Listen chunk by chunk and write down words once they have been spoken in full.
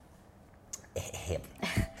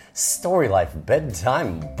Story Life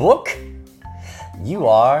Bedtime Book. You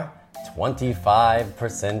are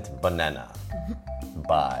 25% Banana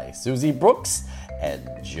by Susie Brooks and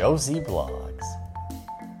Josie Blogs.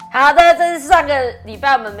 好的，这是上个礼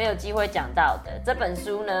拜我们没有机会讲到的这本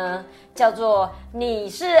书呢，叫做《你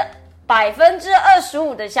是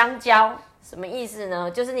25%的香蕉》，什么意思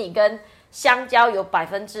呢？就是你跟香蕉有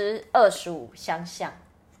25%相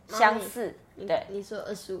似。对，你说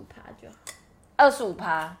25%就好。1/4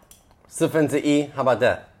 ，How about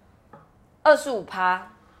that? 25%，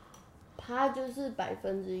趴就是1%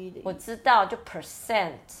的意思。我知道，就 percent，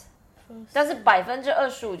 但是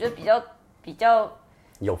25%就比较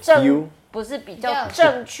有正 feel，不是比较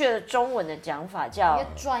正确的中文的讲法，叫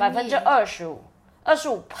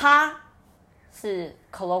25%，25%是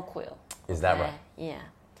colloquial。 Is that right? Yeah。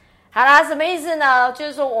好啦，什么意思呢？就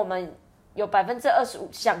是说我们有25%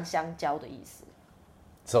像香蕉的意思。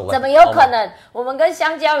So, 怎么有可能？我们跟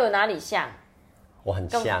香蕉有哪里像？我很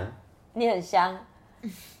香，你很香，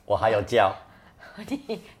我还有叫。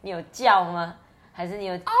你有叫吗？还是你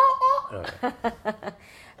有？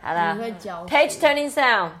好啦，你会叫 Page turning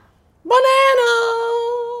sound. Banana.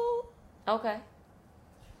 OK.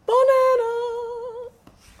 Banana.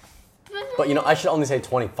 But I should only say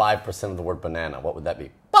 25% of the word banana. What would that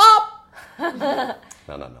be? Bop. No.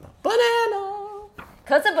 Banana.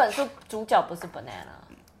 可是这本书主角不是 banana.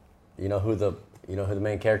 You know who the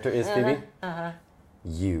main character is, Phoebe?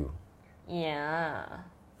 You. Yeah.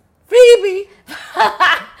 Phoebe.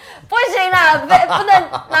 不行啦，不能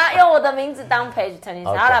用我的名字当 page turning sound.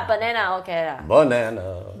 好啦 banana OK 啦。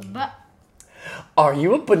Banana. Are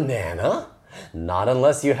you a banana? Not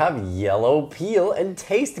unless you have yellow peel and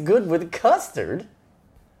taste good with custard.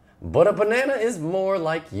 But a banana is more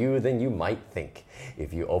like you than you might think.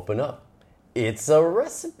 If you open up its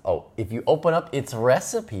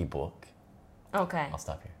recipe book. OK. I'll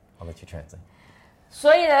stop here. I'll let you translate.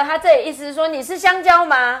 所以呢，他这里意思是说你是香蕉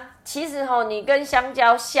吗？其实你跟香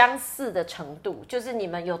蕉相似的程度，就是你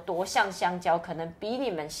们有多像香蕉，可能比你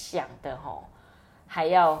们想的还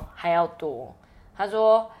要多。他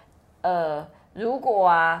说，如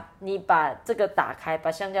果你把这个打开，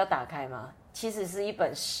把香蕉打开嘛，其实是一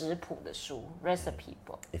本食谱的书 ，recipe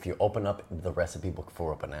book. If you open up the recipe book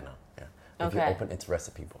for a banana, yeah. If you open its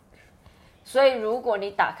recipe book. 所以如果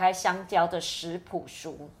你打开香蕉的食谱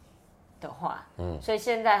书的话，所以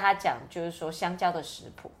现在他讲就是说香蕉的食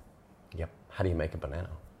谱。Yep. How do you make a banana?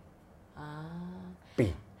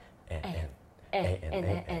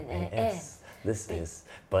 B-A-N-A-N-A-N-A-S. This is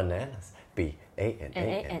bananas.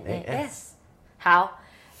 B-A-N-A-N-A-S. 好，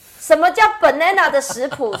什么叫 banana 的食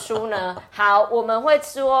谱书呢？好，我们会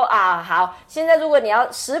说好，现在如果你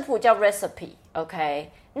要食谱叫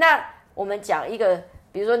recipe，OK？ 那我们讲一个，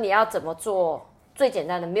比如说你要怎么做最简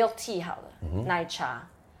单的 milk tea 好了，奶茶。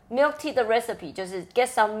Milk tea 的 recipe 就是 get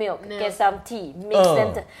some milk, get some tea, mix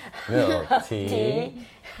them. Milk tea.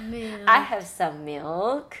 I have some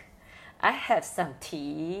milk. I have some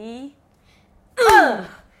tea.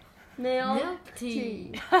 Milk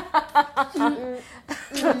tea.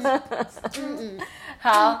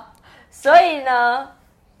 好，所以呢，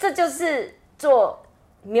这就是做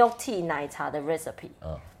milk tea 奶茶的 recipe。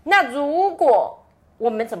那如果我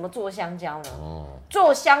们怎么做香蕉呢？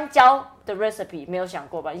做香蕉的 recipe 没有想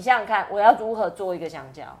过吧？你想想看，我要如何做一个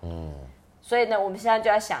香蕉？所以呢，我们现在就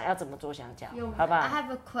要想要怎么做香蕉，好不好 I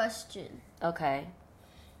have a question.？OK.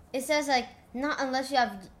 It says not unless you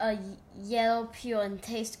have a yellow peel and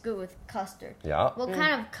taste good with custard. Yeah. What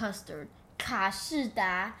kind of custard? 卡士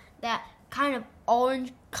达 that kind of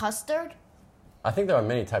orange custard? I think there are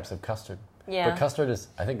many types of custard. Yeah. But custard is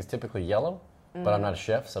typically yellow, but I'm not a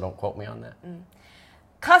chef, so don't quote me on that.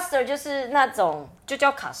 Custard 就是那种就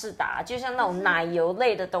叫卡士达，就像那种奶油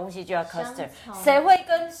类的东西就叫 custard。谁会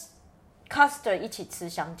跟 custard 一起吃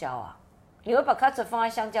香蕉啊？你会把 custard 放在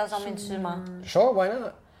香蕉上面吃吗？ Sure, why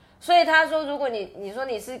not? 所以他说，如果你说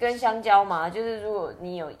你是跟香蕉嘛，就是如果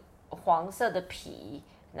你有黄色的皮，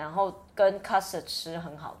然后跟 custard 吃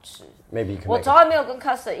很好吃。Maybe you can 我从来没有跟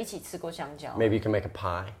custard 一起吃过香蕉。Maybe you can make a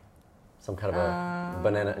pie, some kind of a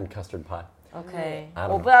banana and custard pie. OK， I don't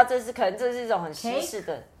know. 我不知道可能这是一种很西式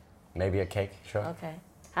的。Maybe a cake, sure. OK，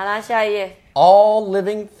 好啦，下一页。All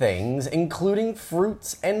living things, including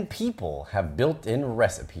fruits and people, have built-in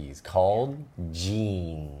recipes called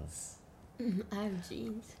genes. I have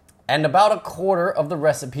genes. And about 1/4 of the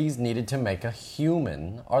recipes needed to make a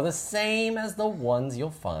human are the same as the ones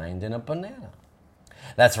you'll find in a banana.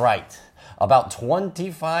 That's right. About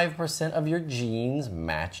 25% of your genes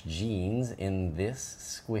match genes in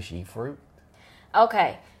this squishy fruit.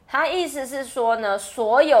 OK， 他意思是说呢，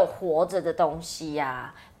所有活着的东西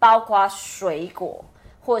包括水果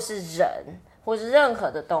或是人或是任何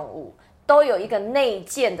的动物，都有一个内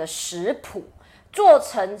建的食谱，做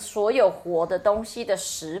成所有活的东西的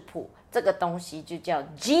食谱。这个东西就叫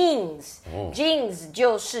genes，genes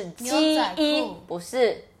就是基因，不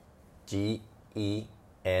是 GENES。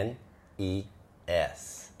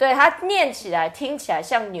对，它念起来听起来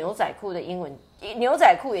像牛仔裤的英文，牛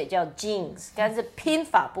仔裤也叫 jeans， 但是拼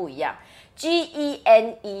法不一样。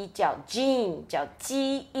GENE 叫 gene， 叫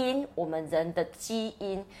基因，我们人的基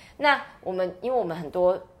因。那因为我们很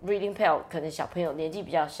多 reading pal 可能小朋友年纪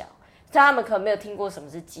比较小，他们可能没有听过什么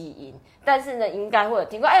是基因，但是呢，应该会有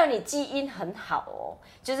听过。哎呦，你基因很好哦，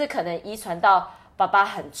就是可能遗传到爸爸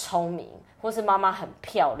很聪明，或是妈妈很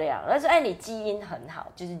漂亮，但是哎，你基因很好，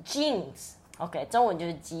就是 genes。OK， 中文就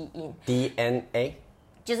是基因 DNA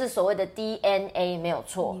就是所谓的 DNA 没有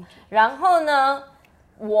错。然后呢，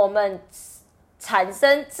我们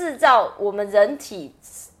制造我们人体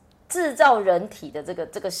制造人体的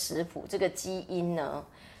这个食谱，这个基因呢，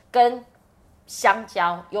跟香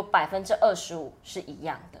蕉有25%是一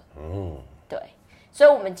样的。对。所以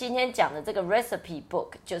我们今天讲的这个 recipe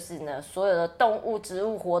book 就是呢，所有的动物、植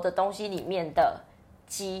物、活的东西里面的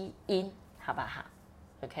基因，好不好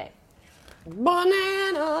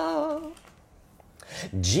Banana.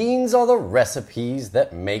 Genes are the recipes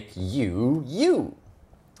that make you, you.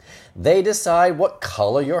 They decide what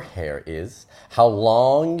color your hair is, how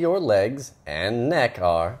long your legs and neck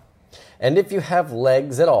are, and if you have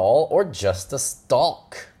legs at all or just a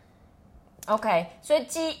stalk. OK， 所以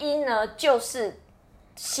基因呢，就是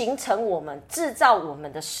形成我们制造我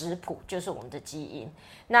们的食谱，就是我们的基因。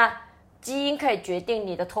那基因可以决定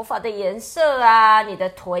你的头发的颜色啊，你的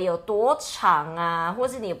腿有多长啊，或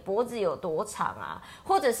是你的脖子有多长啊，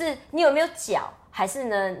或者是你有没有角，还是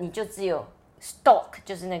呢你就只有 stalk，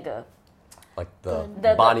 就是那个 Like the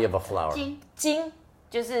body of a flower. 茎，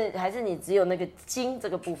就是还是你只有那个茎这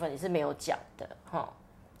个部分你是没有角的齁。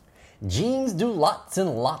Genes do lots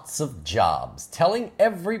and lots of jobs, telling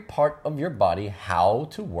every part of your body how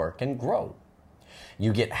to work and grow.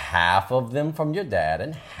 You get half of them from your dad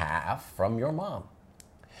and half from your mom.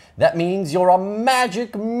 That means you're a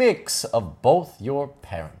magic mix of both your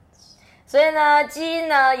parents. 所以呢，基因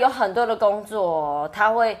呢有很多的工作，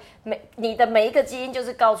它会你的每一个基因就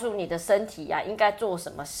是告诉你的身体啊，应该做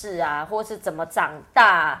什么事啊，或是怎么长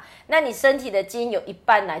大。那你身体的基因有一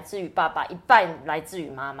半来自于爸爸，一半来自于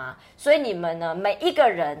妈妈，所以你们呢，每一个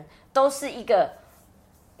人都是一个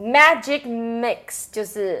magic mix， 就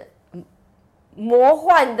是魔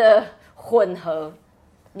幻的混合。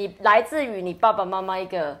你来自于你爸爸妈妈一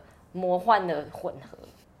个魔幻的混合。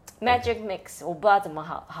Magic mix， 我不知道怎么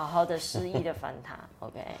好好的诗意的翻它。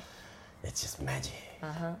It's just magic.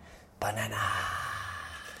 Banana.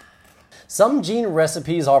 Some gene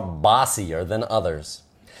recipes are bossier than others.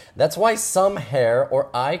 That's why some hair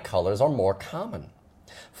or eye colors are more common.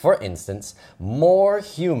 For instance, more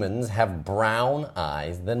humans have brown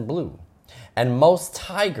eyes than blue, and most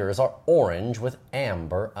tigers are orange with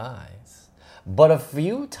amber eyes. But a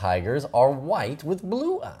few tigers are white with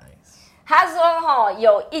blue eyes. 他说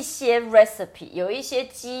有一些 recipe， 有一些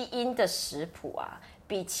基因的食谱啊，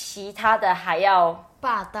比其他的还要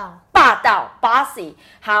霸道 bossy。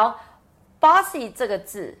好 ，bossy 这个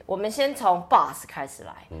字，我们先从 boss 开始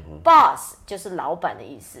来。boss 就是老板的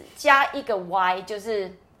意思，加一个 y 就是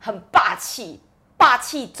很霸气，霸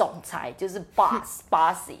气总裁就是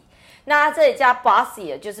bossy。那这里加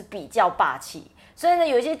bossy 就是比较霸气，所以呢，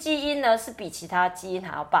有一些基因呢是比其他基因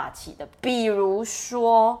还要霸气的，比如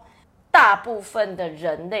说。大部分的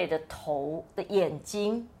人类的头的眼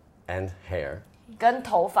睛 and hair 跟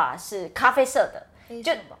头发是咖啡色的，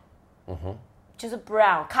就是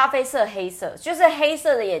brown 咖啡色黑色，就是黑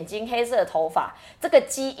色的眼睛黑色的头发，这个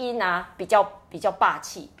基因啊比较霸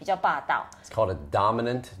气，比较霸道。It's called a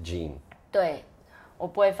dominant gene. 对，我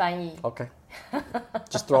不会翻译。Okay.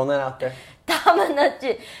 Just throwing that out there. dominant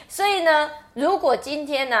gene， 所以呢，如果今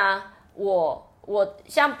天呢，我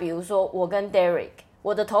像比如说我跟 Derek。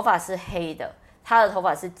我的头发是黑的，他的头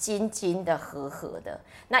发是金金的、合合的。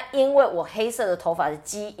那因为我黑色的头发的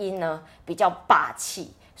基因呢比较霸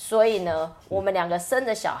气，所以呢，我们两个生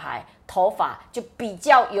的小孩头发就比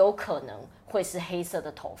较有可能会是黑色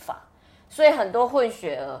的头发。所以很多混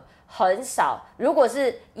血儿很少，如果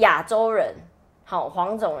是亚洲人，好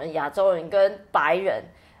黄种人、亚洲人跟白人。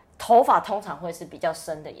头发通常会是比较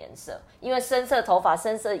深的颜色，因为深色头发、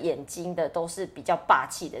深色眼睛的都是比较霸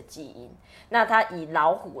气的基因。那它以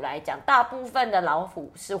老虎来讲，大部分的老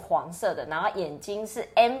虎是黄色的，然后眼睛是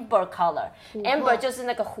amber color，amber 就是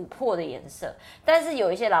那个琥珀的颜色。但是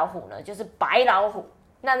有一些老虎呢，就是白老虎，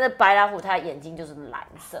那白老虎它的眼睛就是蓝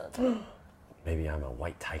色的。Maybe I'm a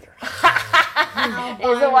white tiger.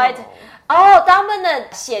 也是 white。哦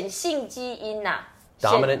，dominant 显性基因呐、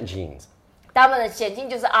Dominant genes. dominant 显性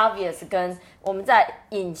就是 obvious， 跟我们在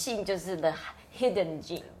隐性就是 the hidden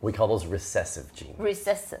gene。 We call those recessive genes.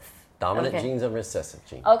 recessive。 Dominant Okay. genes and recessive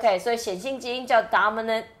genes. OK， 所以显性基因叫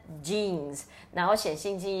dominant genes， 然后显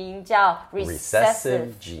性基因叫 recessive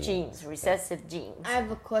Recessive genes。recessive genes。 I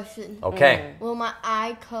have a question. Okay. Will my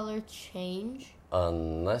eye color change?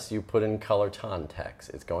 Unless you put in color contacts,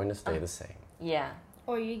 it's going to stay the same. Yeah。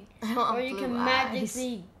 Or you Or you can blue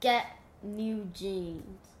magically get new genes.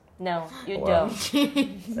 No, you Wow. don't.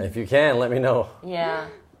 If you can, let me know. Yeah.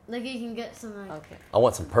 Like you can get some like Okay. I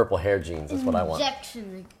want some purple hair genes. That's what I want.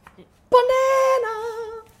 injection.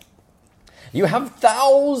 Banana! You have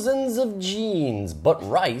thousands of genes, but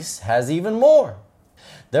rice has even more.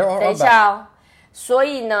 There are 等一 about 下哦，所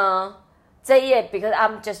以呢，这一页 because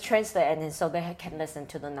I'm just translating so they can listen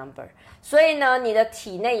to the number。所以呢，你的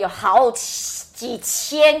体内有好几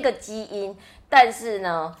千个基因，但是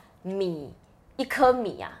呢，一颗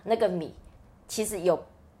米啊，那个米其实有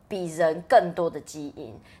比人更多的基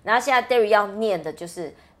因。然后现在 Derry 要念的就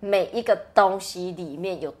是每一个东西里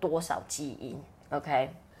面有多少基因 ，OK？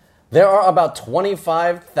 There are about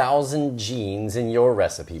 25,000 genes in your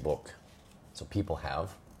recipe book. So people have.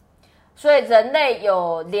 所以人类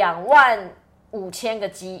有25000个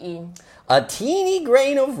基因。 A teeny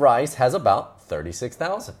grain of rice has about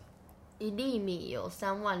 36,000. 一粒米有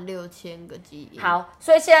36000个基因。好，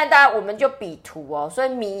所以现在大家我们就比图哦。所以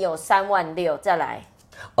米有36000，再来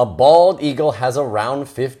A bald eagle has around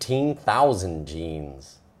 15,000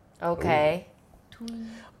 genes.，OK。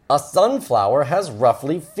 A sunflower has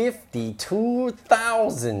roughly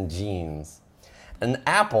 52,000 genes. An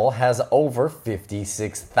apple has over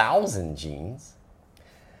 56,000 genes.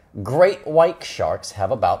 Great white sharks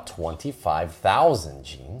have about 25,000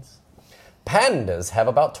 genes. Pandas have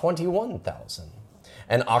about 21,000.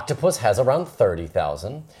 An octopus has around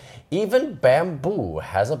 30,000. Even bamboo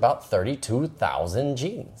has about 32,000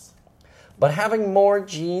 genes. But having more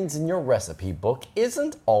genes in your recipe book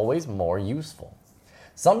isn't always more useful.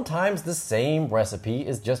 Sometimes the same recipe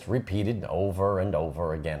is just repeated over and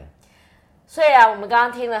over again. 所以啊，我们刚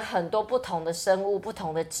刚听了很多不同的生物、不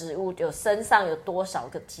同的植物，身上有多少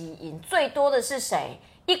个基因？最多的是谁？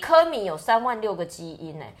一颗米有36000个基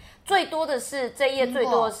因呢。最多的是这一页最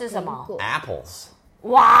多的是什么？ Apples.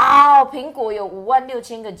 哇哦，苹果有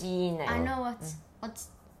56000个基因呢。 I know what's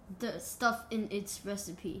the stuff in its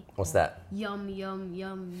recipe. What's that? Yum yum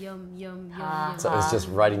yum yum yum yum. Ah. yum. So it's just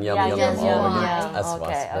writing yum, Yeah, yum, yum, yum all yum, over. yum. That's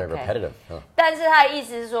why it's very Okay. repetitive. Huh? 但是他的意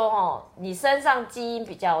思是说，哦，你身上基因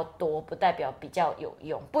比较多，不代表比较有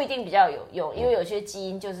用，不一定比较有用，因为有些基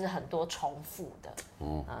因就是很多重复的。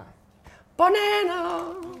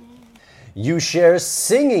 Banana. You share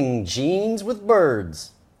singing genes with birds.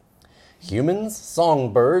 Humans,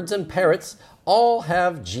 songbirds, and parrots all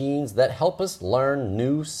have genes that help us learn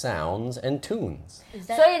new sounds and tunes.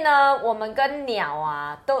 所以呢，我们跟鸟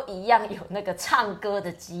啊都一样有那个唱歌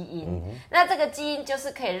的基因。那这个基因就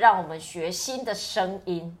是可以让我们学新的声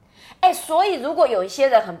音。哎，所以如果有一些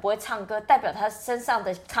人很不会唱歌，代表他身上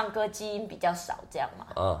的唱歌基因比较少，这样吗？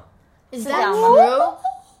 Is 是这样 that 吗 true?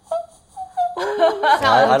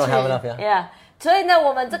 I don't have enough, yeah. Yeah， 所以呢，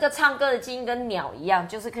我们这个唱歌的基因跟鸟一样，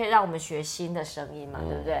就是可以让我们学新的声音嘛，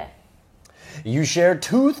对不对？ You share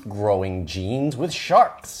tooth growing genes with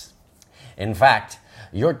sharks. In fact,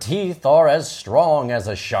 your teeth are as strong as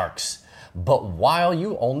a shark's. But while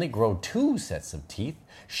you only grow 2 sets of teeth,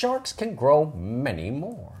 sharks can grow many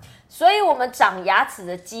more. 所以我们长牙齿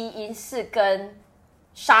的基因是跟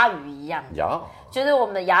鲨鱼一样的。 Yeah. 就是我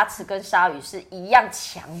们的牙齿跟鲨鱼是一样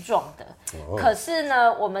强壮的，可是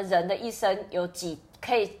呢，我们人的一生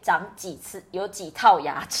可以长几次，有几套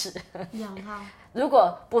牙齿。 2套。如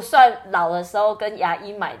果不算老的时候跟牙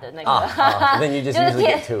医买的那个， then you just 就是 usually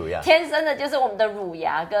get 2, yeah. 天生的，就是我们的乳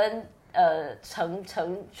牙跟成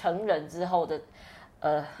人之后的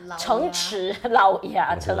成齿老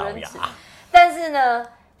牙成人齿老牙。但是呢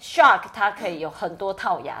 ，shark 它可以有很多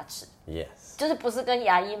套牙齿。 Yes. 就是不是跟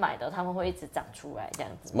牙医买的，他们会一直长出来这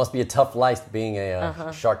样子。 Must be a tough life being a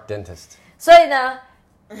shark dentist. 所以呢，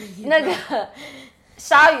那个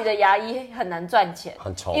鲨鱼的牙医很难赚钱，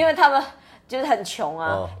很穷因为他们就是很穷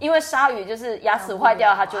啊。因为鲨鱼就是牙齿坏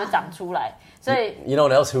掉，它就会长出来，所以 You know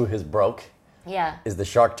what else who is broke? yeah， Is the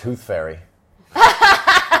shark tooth fairy.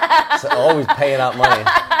 So always paying out money.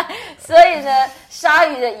 所以呢，鲨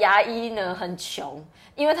鱼的牙医呢很穷。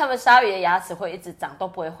因为他们鲨鱼的牙齿会一直长，都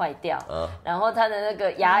不会坏掉。然后他的那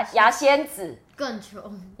个牙仙子更穷。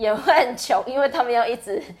也会很穷，因为他们要一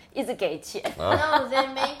直给钱。 No, they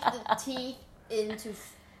make the teeth into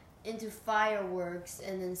into fireworks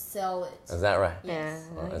and then sell it. Is that right? Yeah.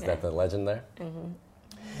 Is that the legend there?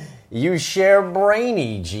 You share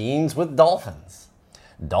brainy genes with dolphins.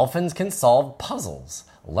 Dolphins can solve puzzles,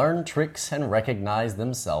 learn tricks, and recognize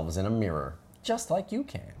themselves in a mirror, just like you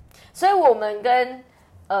can. 所以我们跟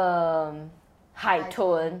海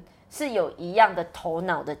豚是有一样的头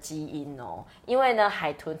脑的基因哦，因为呢，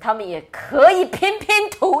海豚它们也可以拼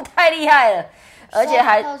图，太厉害了，而且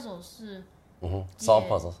还 puzzle 是 Solve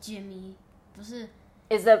puzzles. 解谜，不是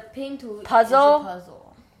is a 拼图 Puzzle？ puzzle。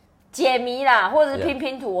解谜啦，或者是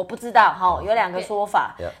拼图，我不知道哈，有两个说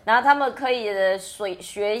法。 Yeah. 然后他们可以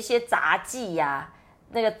学一些杂技呀、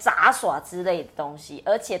那个杂耍之类的东西，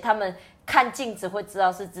而且他们看镜子会知道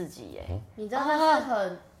是自己耶。你知道它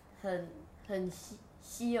是很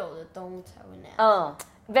稀有的动物才会那样。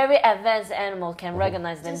Very advanced animals can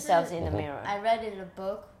recognize themselves in the mirror. I read in a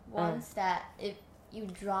book once that if you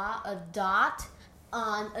draw a dot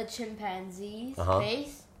on a chimpanzee's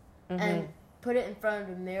face and put it in front of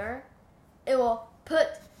the mirror, it will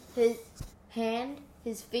put his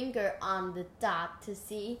finger on the dot to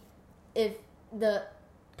see if the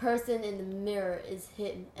person in the mirror is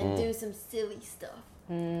hidden and do some silly stuff.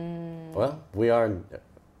 Well, we are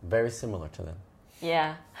very similar to them.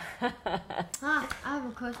 Yeah. I have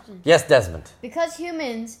a question. Yes, Desmond. Because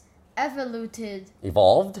humans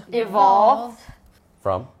evolved Evolved.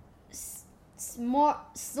 From more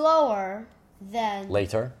slower than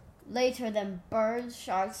later. later than birds,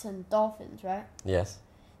 sharks, and dolphins, right? Yes.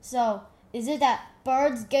 So, is it that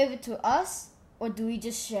birds gave it to us, or do we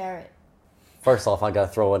just share it? First off, I gotta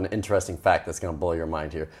throw an interesting fact that's gonna blow your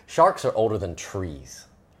mind here. Sharks are older than trees.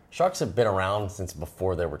 Sharks have been around since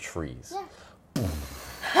before there were trees. Yeah.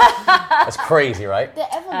 That's crazy, right? They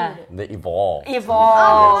evolved. They evolved.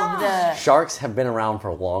 Evolved. Sharks have been around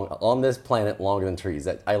for on this planet longer than trees.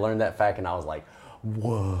 I learned that fact and I was like,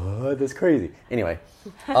 what? That's crazy. Anyway,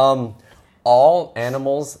 all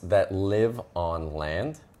animals that live on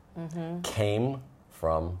land came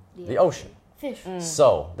from the ocean. Fish.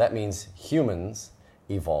 So that means humans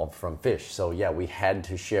evolved from fish. So yeah, we had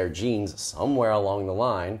to share genes somewhere along the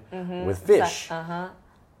line with fish,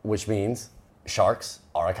 which means sharks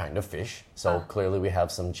are a kind of fish. So clearly we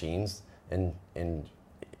have some genes in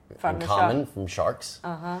common from sharks.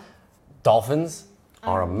 Dolphins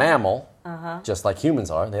are a mammal, just like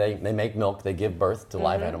humans are. They make milk, they give birth to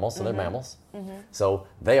live animals, so they're mammals. So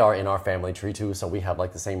they are in our family tree too, so we have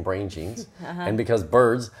like the same brain genes. And because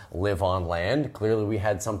birds live on land, clearly we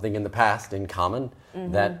had something in the past in common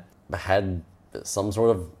that had some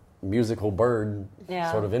sort of musical bird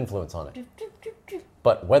sort of influence on it.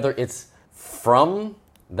 But whether it's from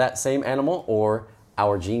that same animal or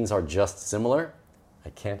our genes are just similar, I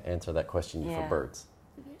can't answer that question for birds.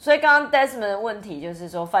 所以刚刚 Desmond 的问题就是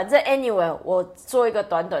说，反正 anyway， 我做一个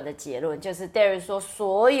短短的结论，就是 Derry 说，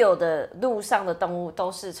所有的陆上的动物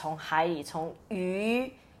都是从海里从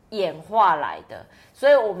鱼演化来的，所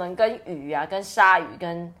以我们跟鱼啊、跟鲨鱼、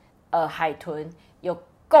跟海豚有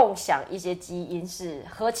共享一些基因是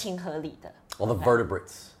合情合理的。Well, the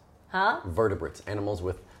vertebrates. 啊 Vertebrates, animals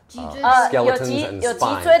with 有 skeletons 脊 and 有脊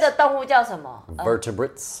椎的 spines. 动物叫什么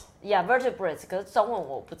Vertebrates. Yeah, vertebrates， 可是中文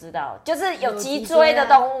我不知道，就是有脊椎的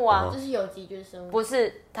动物啊。就是有脊椎生物，不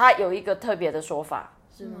是，它有一个特别的说法。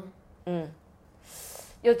是吗？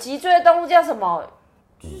有脊椎的动物叫什么？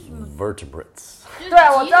 Vertebrates. 对，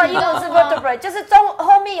我知道一个是 vertebrate， 就是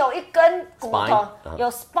后面有一根骨头 Spine，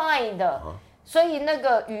有 spine 的，所以那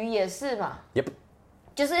个鱼也是嘛， Yep.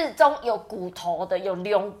 就是有骨头的，有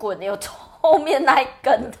龙棍，有后面那一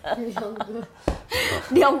根的。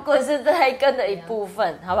龙棍是这一根的一部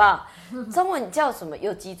分，好不好？中文叫什么？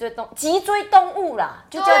有脊椎动物啦，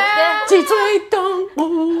就叫脊椎动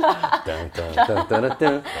物。Dun, dun, dun, dun, dun,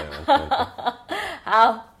 dun, dun.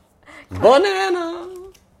 好。 Banana.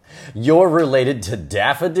 You're related to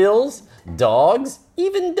daffodils, dogs,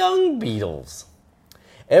 even dung beetles.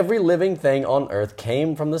 Every living thing on Earth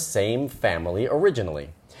came from the same family originally.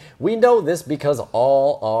 We know this because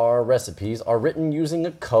all our recipes are written using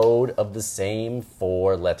a code of the same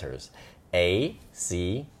 4 letters A,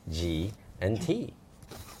 C, G, and T.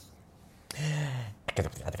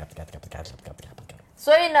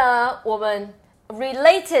 所以呢，我们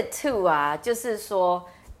related to 啊，就是说，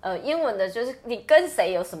英文的就是你跟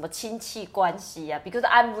谁有什么亲戚关系啊 ？Because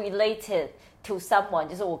I'm related to someone，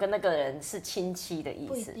 就是我跟那个人是亲戚的意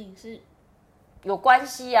不一思，定是有关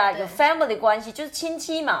系啊，有 family 关系，就是亲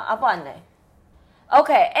戚嘛，啊，不然呢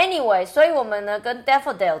 ？OK，anyway， 所以我们呢跟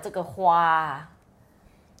daffodil 这个花啊，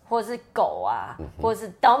或者是狗啊，或者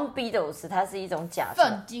是 dung beetles， 它是一种甲虫。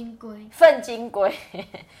粪金龟，粪金龟，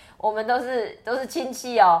我们都是亲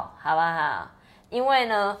戚哦，好不好？因为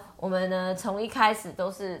呢，我们呢从一开始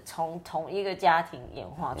都是从同一个家庭演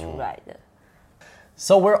化出来的。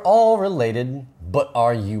So we're all related, but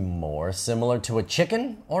are you more similar to a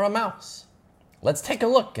chicken or a mouse? Let's take a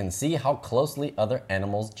look and see how closely other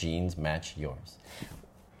animals' genes match yours.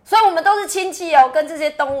 所以我们都是亲戚哦，跟这些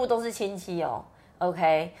动物都是亲戚哦。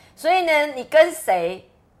OK， 所以呢，你跟谁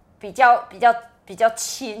比较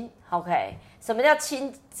亲 ？OK， 什么叫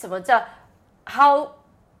亲？什么叫 how？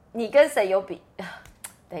 你跟谁有比？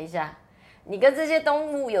等一下，你跟这些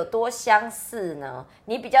动物有多相似呢？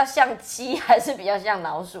你比较像鸡还是比较像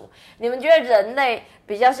老鼠？你们觉得人类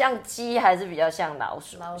比较像鸡还是比较像老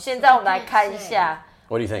鼠？现在我们来看一下。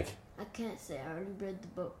What do you think? I can't say. I already read the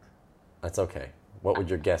book. That's okay. What would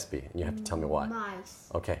your guess be? And you have to tell me why.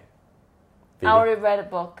 Mice. Okay. I already read a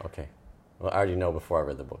book. Okay. Well, I already know before I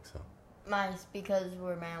read the book, so. Mice because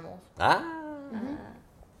we're mammals. Ah.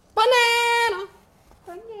 Banana.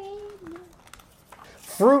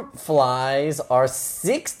 Fruit flies are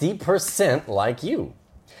 60% like you.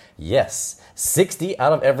 Yes, 60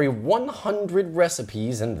 out of every 100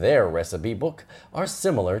 recipes in their recipe book are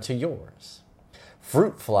similar to yours.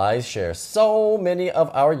 Fruit flies share so many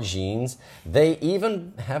of our genes, they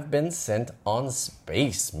even have been sent on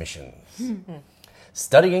space missions.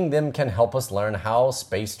 Studying them can help us learn how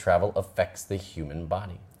space travel affects the human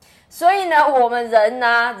body. 所以呢，我们人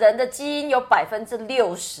呢，人的基因有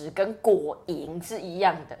60%跟果蝇是一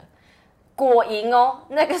样的。果蝇哦，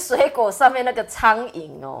那个水果上面那个苍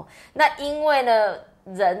蝇哦，那因为呢，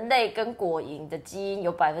人类跟果蝇的基因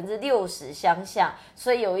有60%相像，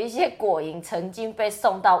所以有一些果蝇曾经被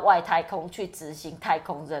送到外太空去执行太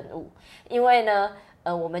空任务。因为呢，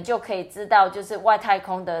我们就可以知道，就是外太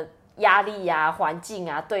空的压力啊、环境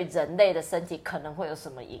啊，对人类的身体可能会有什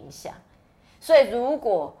么影响。所以如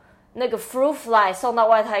果那个 fruit fly 送到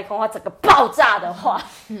外太空，它整个爆炸的话，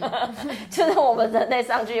就是我们人类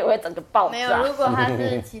上去也会整个爆炸。没有，如果它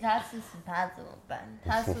是其他吃死它怎么办？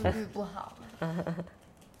它数据不好。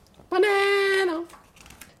Banana.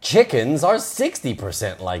 Chickens are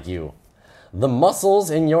 60% like you. The muscles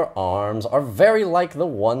in your arms are very like the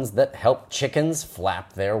ones that help chickens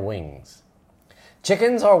flap their wings.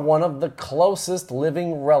 Chickens are one of the closest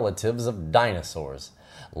living relatives of dinosaurs.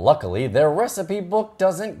 Luckily, their recipe book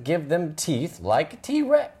doesn't give them teeth like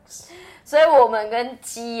T-Rex. 所以我们跟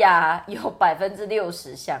鸡啊有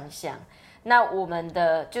60%相像。那我们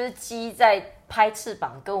的就是鸡在拍翅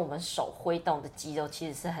膀跟我们手挥动的肌肉其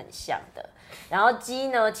实是很像的。然后鸡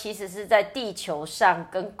呢，其实是在地球上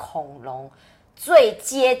跟恐龙最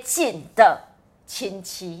接近的亲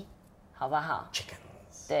戚，好不好？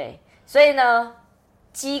 Chickens. 对，所以呢，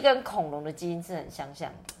鸡跟恐龙的基因是很相像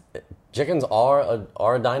的。Chickens are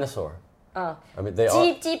a dinosaur. I mean, they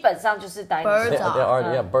are. 基本上就是 dinosaur。 They are,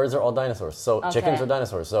 yeah, birds are all dinosaurs. So chickens are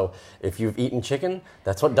dinosaurs. So if you've eaten chicken,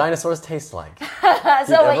 that's what dinosaurs taste like.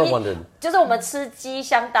 所以 You've 我 ever wondered? 就是我们吃鸡，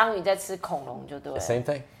相当于在吃恐龙，就对了。 Same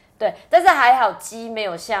thing. 对，但是还好鸡没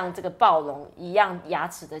有像这个暴龙一样牙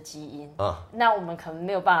齿的基因啊，那我们可能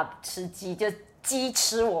没有办法吃鸡，就鸡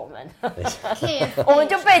吃我们， KFD. 我们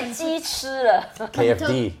就被鸡吃了。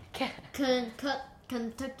 KFD.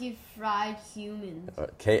 Kentucky Fried Humans.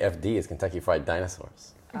 KFD is Kentucky Fried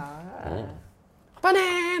Dinosaurs.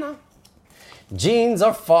 Banana. Genes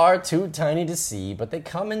are far too tiny to see, but they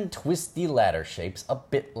come in twisty ladder shapes a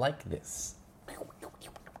bit like this.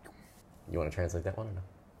 You want to translate that one or no?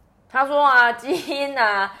 他说啊，基因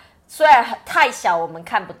啊，虽然太小我们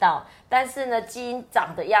看不到，但是呢，基因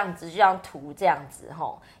长的样子就像图这样子，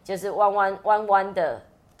吼，就是弯弯的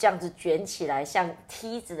这样子卷起来，像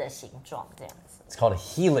梯子的形状这样子。It's called a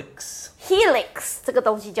helix. Helix 这个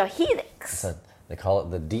东西叫 helix。 They call it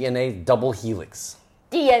the DNA double helix.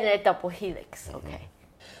 DNA double helix. OK.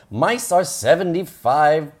 Mice are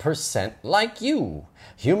 75% like you.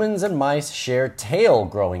 Humans and mice share tail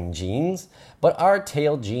growing genes, but our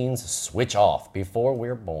tail genes switch off before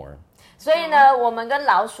we're born. 所以呢，我们跟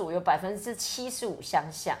老鼠有75%相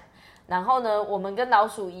像，然后呢，我们跟老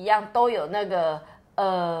鼠一样都有那个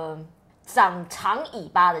长长尾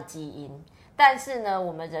巴的基因，但是呢，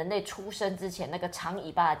我们人类出生之前那个长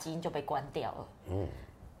尾巴的基因就被关掉了。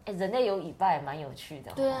人类有尾巴也蛮有趣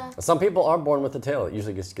的。对啊。 Some people are born with a tail. It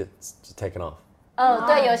usually gets taken off.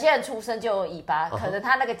 对，有些人出生就有尾巴，可能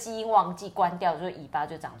他那个基因忘记关掉，所以尾巴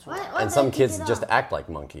就长出来。 And some kids just act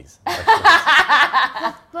like monkeys.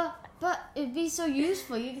 But it'd be so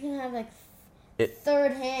useful. You can have like It-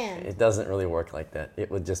 third hand. It doesn't really work like that. It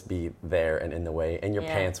would just be there and in the way, and your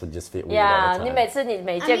Yeah. pants would just fit weird Yeah， all the 你 time. 每次你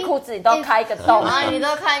每 I 件 mean, 裤子你都开一个洞。啊，你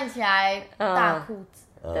都看起来大裤子。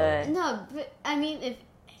对， No, but I mean, if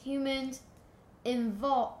humans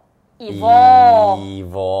evolved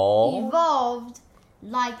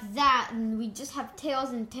like that, and we just have tails,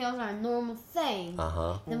 and tails are a normal thing.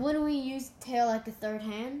 Then wouldn't we use tail like a third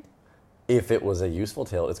hand? If it was a useful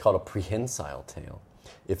tail, it's called a prehensile tail.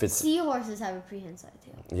 If it's Seahorses have a prehensile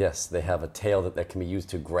tail. yes, they have a tail that can be used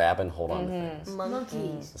to grab and hold on to things.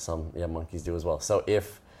 Monkeys. Some monkeys do as well. So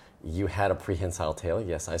if you had a prehensile tail,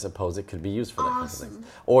 yes, I suppose it could be used for that kind of thing.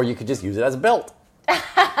 Or you could just use it as a belt.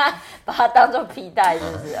 把它当做皮带是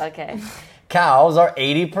不是 ？OK。 Cows are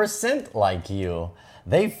 80% like you.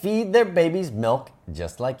 They feed their babies milk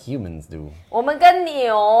just like humans do. 我们跟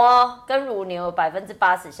牛哦，跟乳牛有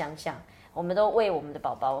80%相像，我们都喂我们的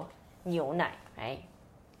宝宝牛奶，哎。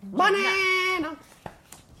Banana.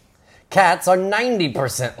 Cats are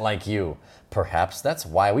 90% like you. Perhaps that's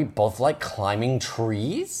why we both like climbing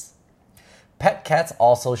trees? Pet cats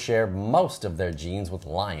also share most of their genes with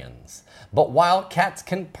lions. But while cats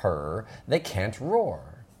can purr, they can't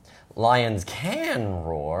roar. Lions can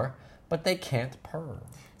roar, but they can't purr.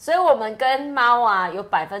 所以我们跟猫啊有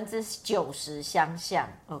90%相像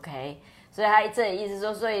 ，OK？ 所以他这里意思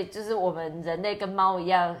说，所以就是我们人类跟猫一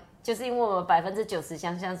样，就是因为我们90%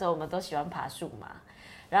相像，所以我们都喜欢爬树嘛。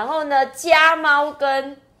然后呢，家猫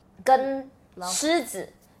跟狮子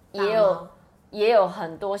也有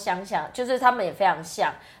很多相像，就是它们也非常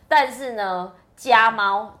像。但是呢，家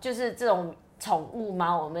猫就是这种宠物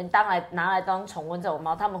猫，我们拿来当宠物这种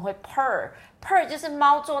猫，它们会 purr 就是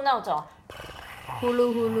猫做那种呼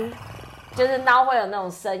噜呼噜，就是猫会有那种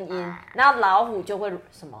声音，然后老虎就会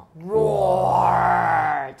什么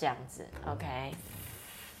roar 这样子 ，OK。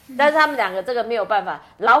但是他们两个这个没有办法，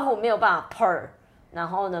老虎没有办法 purr， 然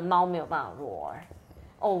后呢，猫没有办法 roar。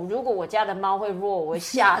哦，如果我家的猫会 roar， 我会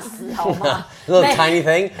吓死，好吗Little tiny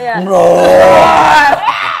thing. Roar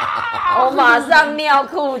我马上尿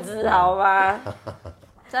裤子，好吗？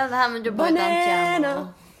这样他们就不会当家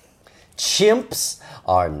猫。Chimps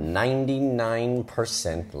are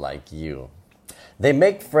 99% like you. They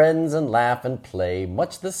make friends and laugh and play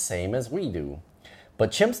much the same as we do.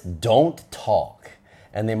 But chimps don't talk,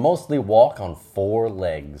 and they mostly walk on 4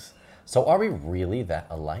 legs. So are we really that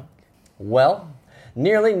alike? Well,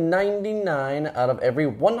 nearly 99 out of every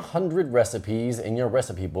 100 recipes in your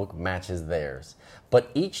recipe book matches theirs.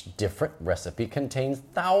 But each different recipe contains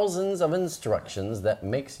thousands of instructions that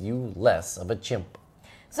makes you less of a chimp.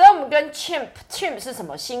 所以我们跟 chimp 是什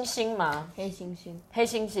么？猩猩吗？黑猩猩，黑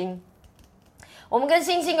猩猩。我们跟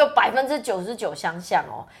猩猩有99%相像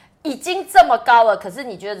哦，已经这么高了。可是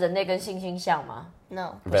你觉得人类跟猩猩像吗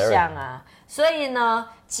 ？No， 不像啊。所以呢，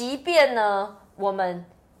即便呢，我们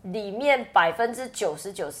里面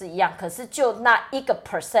99%是一样，可是就那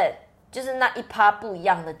1%，就是那1%不一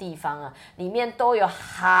样的地方啊，里面都有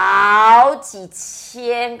好几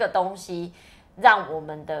千个东西，让我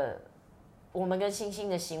们跟猩猩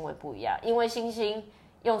的行为不一样，因为猩猩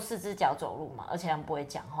用4只脚走路嘛，而且他们不会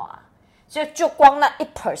讲话，所以就光那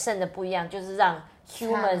1%的不一样，就是让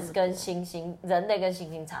humans 跟人类跟猩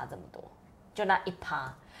猩差这么多，就那1%。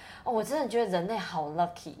哦，我真的觉得人类好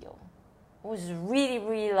lucky 哦。Was really,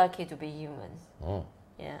 really lucky to be humans.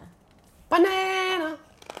 Yeah. Banana.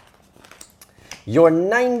 You're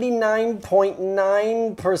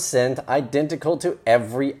 99.9% identical to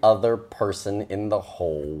every other person in the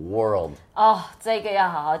whole world. 哦，这个要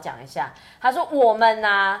好好讲一下。他说我们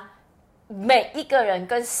啊，每一个人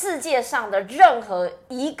跟世界上的任何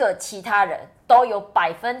一个其他人都有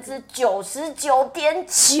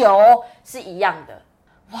99.9%是一样的。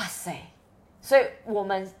哇塞！所以我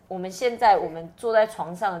们现在我们坐在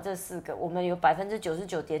床上的这4个，我们有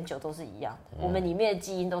99.9%都是一样的，我们里面的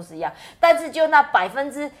基因都是一样，但是就那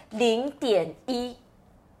0.1%。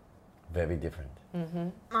Very different.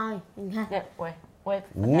 哎，你看，喂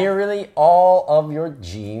Nearly all of your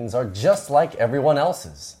genes are just like everyone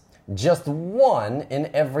else's. Just 1 in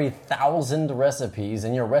every 1,000 recipes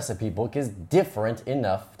in your recipe book is different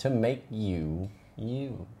enough to make you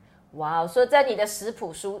you. 哇，所以在你的食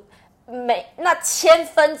谱书。那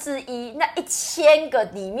1/1000，那1000个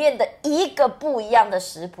里面的一个不一样的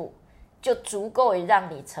食谱，就足够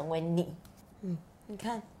让你成为你。你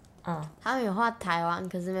看，他们有画台湾，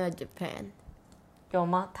可是没有 Japan。有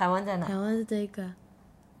吗？台湾在哪？台湾是这个。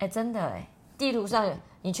真的地图上有，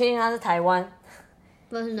你确定它是台湾？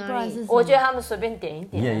不是哪里？我觉得他们随便点一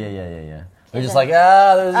点。Yeah. They're just like,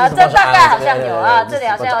 there's 这大概好像有啊，这里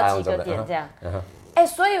好像有几个点这样。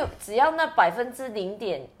所以只要那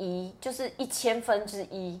0.1%，就是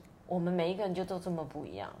1/1000，我们每一个人就都这么不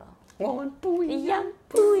一样了。我们不一样，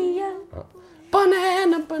不一样。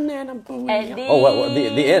Banana 不一样。Oh,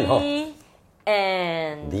 the end, huh?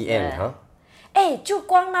 And the end, huh? 就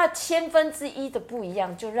光那1/1000的不一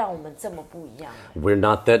样，就让我们这么不一样。We're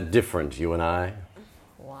not that different, you and I.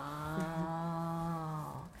 哇，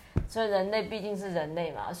所以人类毕竟是人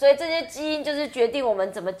类嘛，所以这些基因就是决定我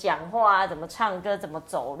们怎么讲话、怎么唱歌、怎么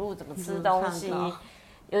走路、怎么吃东西，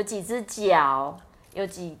有几只脚，有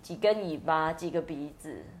几根尾巴，几个鼻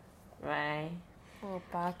子 ，right？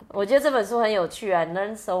 我觉得这本书很有趣啊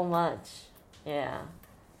 ，learn so much, yeah.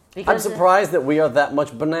 I'm surprised that we are that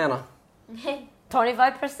much banana.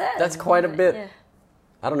 25%. That's quite a bit. Yeah.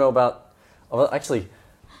 I don't know about. Actually,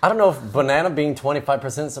 I don't know if banana being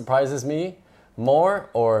 25% surprises me more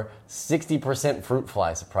or 60% fruit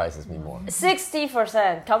fly surprises me more.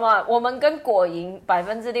 60%, come on， 我们跟果蝇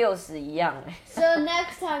60%一样。So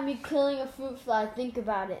next time you're killing a fruit fly, think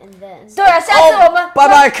about it and then. 对啊，下次我们 Bye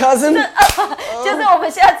bye, cousin. 就是我们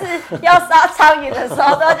下次要杀苍蝇的时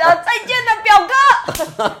候，都叫再见了表哥，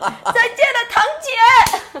再见了堂姐，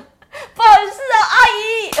不好意思啊阿姨，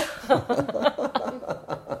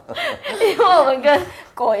因为我们跟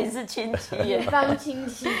果蝇是亲戚耶。方亲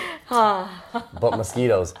戚。But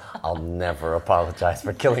mosquitoes, I'll never apologize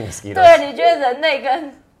for killing mosquitoes. 对，你觉得人类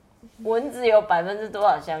跟蚊子有多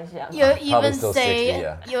少相像？ You'll Probably still 60,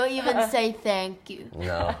 yeah. You'll even say thank you.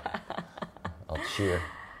 No. I'll cheer.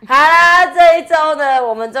 好啦，这一周呢，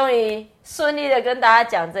我们终于顺利的跟大家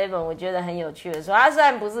讲这一本我觉得很有趣的书。它虽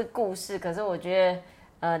然不是故事，可是我觉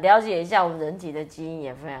得了解一下我们人体的基因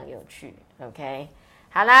也非常有趣。OK，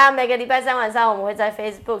 好啦，每个礼拜三晚上我们会在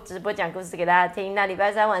Facebook 直播讲故事给大家听。那礼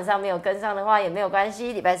拜三晚上没有跟上的话也没有关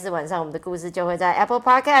系，礼拜四晚上我们的故事就会在 Apple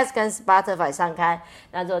Podcast 跟 Spotify 上开。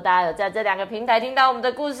那如果大家有在这2个平台听到我们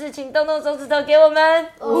的故事，请动动手指头给我们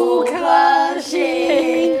5颗星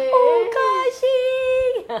，5颗星。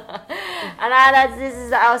好啦，那 this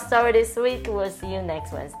is our story this week. We'll see you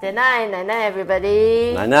next Wednesday night. Night night,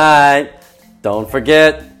 everybody. Night night. Don't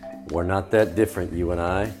forget, we're not that different, you and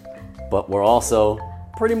I, but we're also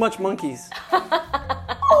pretty much monkeys.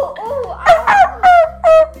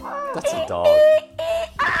 That's a dog.